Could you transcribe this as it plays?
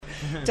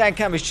Dan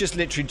Cammish just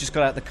literally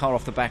got out the car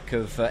off the back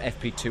of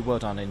FP2. Well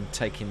done in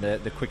taking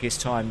the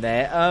quickest time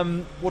there.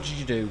 What did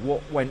you do?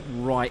 What went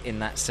right in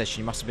that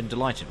session? You must have been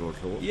delighted, I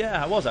thought.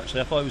 Yeah, I was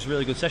actually. I thought it was a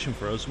really good session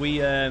for us.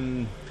 We,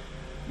 I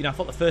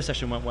thought the first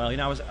session went well.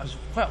 I was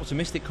quite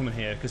optimistic coming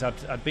here because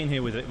I'd been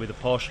here with the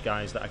Porsche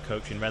guys that I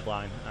coach in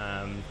Redline,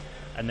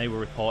 and they were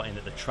reporting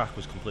that the track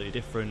was completely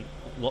different,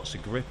 lots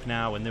of grip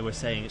now, and they were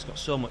saying it's got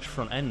so much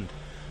front end.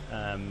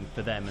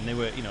 For them, and they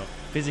were,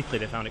 physically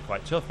they found it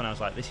quite tough, and I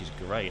was like, this is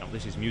great,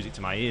 this is music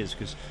to my ears,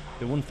 because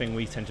the one thing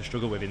we tend to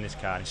struggle with in this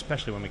car, and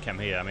especially when we came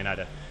here, I had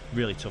a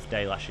really tough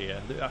day last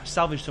year. I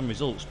salvaged some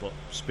results, but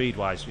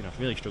speed-wise,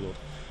 really struggled.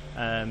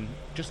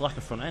 Just lack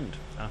of front end,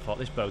 and I thought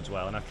this bodes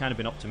well, and I've kind of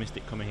been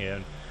optimistic coming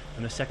here,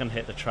 and the second I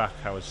hit the track,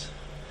 I was...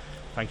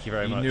 Thank you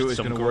very much. You knew it was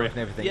going to work and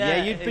everything.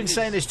 Yeah, you'd been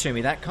saying this to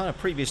me, that kind of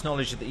previous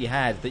knowledge that you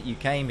had, that you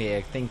came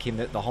here thinking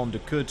that the Honda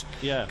could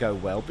go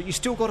well, but you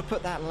still got to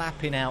put that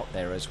lap in out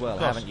there as well,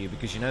 haven't you?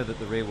 Because you know that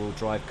the rear-wheel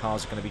drive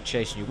cars are going to be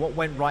chasing you. What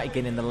went right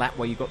again in the lap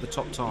where you got the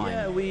top time?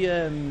 Yeah,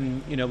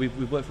 we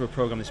worked for a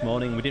program this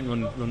morning. We didn't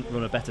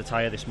run a better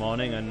tyre this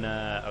morning, and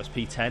I was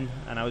P10,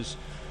 and I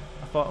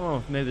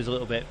thought, maybe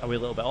are we a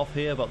little bit off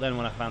here? But then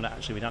when I found out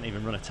actually we don't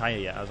even run a tyre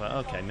yet, I was like,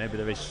 okay, maybe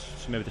there's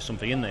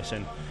something in this.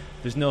 And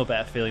there's no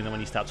better feeling than when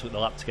you start to put the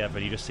lap together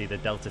and you just see the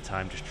delta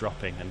time just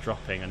dropping and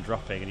dropping and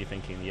dropping, and you're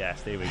thinking,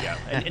 yes, there we go.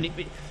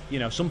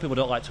 and some people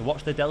don't like to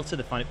watch the delta;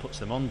 they find it puts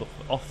them on, but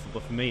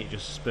for me, it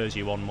just spurs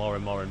you on more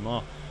and more and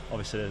more.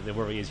 Obviously, the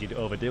worry is you'd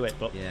overdo it,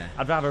 but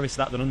I'd rather risk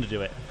that than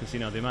underdo it, because the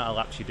amount of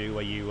laps you do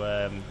where you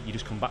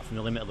just come back from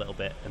the limit a little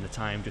bit and the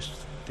time just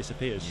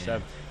disappears. So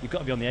you've got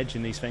to be on the edge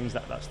in these things.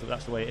 That's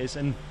the way it is,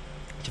 and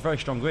it's a very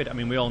strong grid.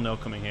 We all know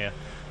coming here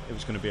it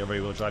was going to be a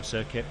rear-wheel drive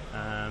circuit.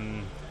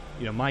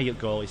 My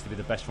goal is to be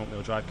the best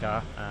front-wheel drive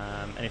car,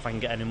 and if I can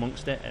get in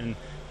amongst it, and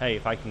hey,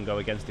 if I can go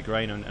against the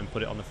grain and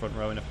put it on the front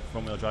row in a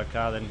front-wheel drive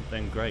car,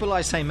 then great. Well, I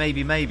say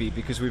maybe,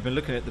 because we've been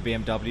looking at the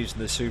BMWs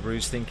and the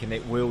Subarus thinking they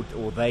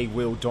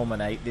will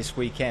dominate this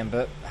weekend,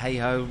 but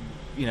hey-ho,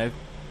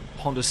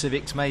 Honda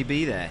Civics may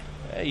be there.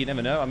 You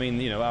never know.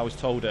 I was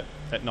told at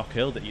Knock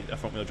Hill that a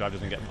front-wheel drive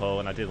doesn't get pole,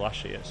 and I did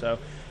last year, so,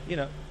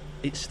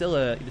 it's still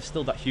there's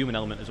still that human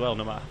element as well,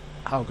 no matter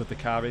how good the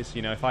car is.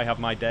 If I have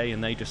my day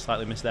and they just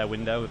slightly miss their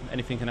window,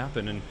 anything can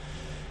happen, and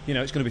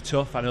it's going to be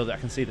tough. I know that I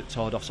can see that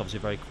Tordoff's obviously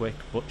very quick,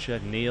 Butcher,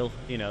 Neil,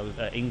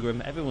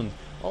 Ingram, everyone,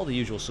 all the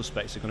usual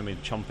suspects are going to be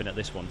chomping at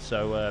this one,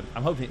 so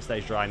I'm hoping it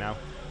stays dry now,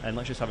 and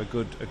let's just have a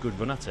good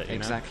run at it.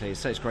 Exactly.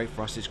 So it's great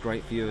for us, it's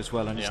great for you as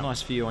well, and it's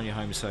nice for you on your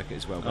home circuit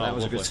as well. But that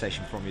was lovely. A good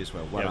session from you as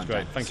well. Well done,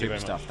 great. Thank you very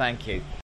much. Thank you.